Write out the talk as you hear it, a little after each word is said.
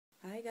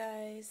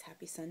guys,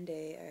 happy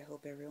Sunday. I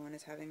hope everyone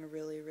is having a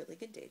really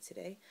good day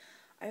today.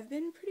 I've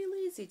been pretty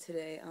lazy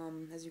today.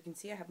 As you can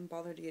see, I haven't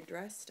bothered to get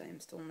dressed. I am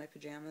still in my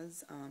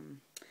pajamas.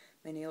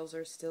 My nails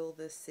are still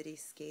this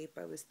cityscape.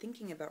 I was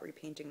thinking about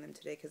repainting them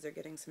today because they're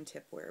getting some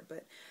tip wear,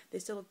 but they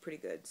still look pretty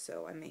good,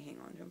 so I may hang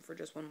on to them for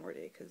just one more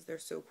day because they're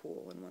so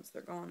cool, and once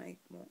they're gone, I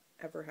won't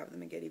ever have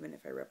them again, even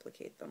if I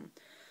replicate them.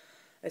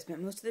 I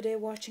spent most of the day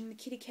watching the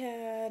kitty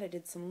cat. I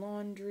did some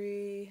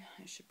laundry.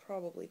 I should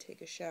probably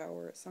take a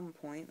shower at some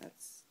point.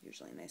 That's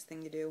usually a nice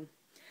thing to do.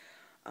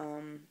 I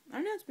don't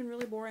know, it's been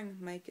really boring.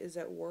 Mike is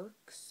at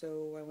work,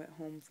 so I went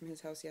home from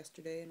his house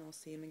yesterday, and I'll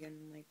see him again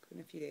in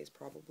a few days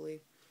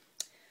probably.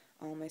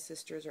 All my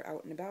sisters are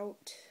out and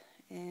about,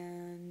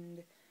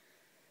 and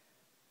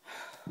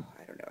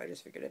I don't know, I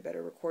just figured I'd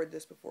better record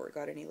this before it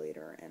got any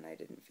later, and I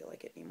didn't feel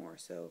like it anymore.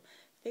 So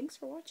thanks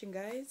for watching,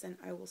 guys, and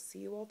I will see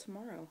you all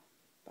tomorrow.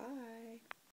 Bye.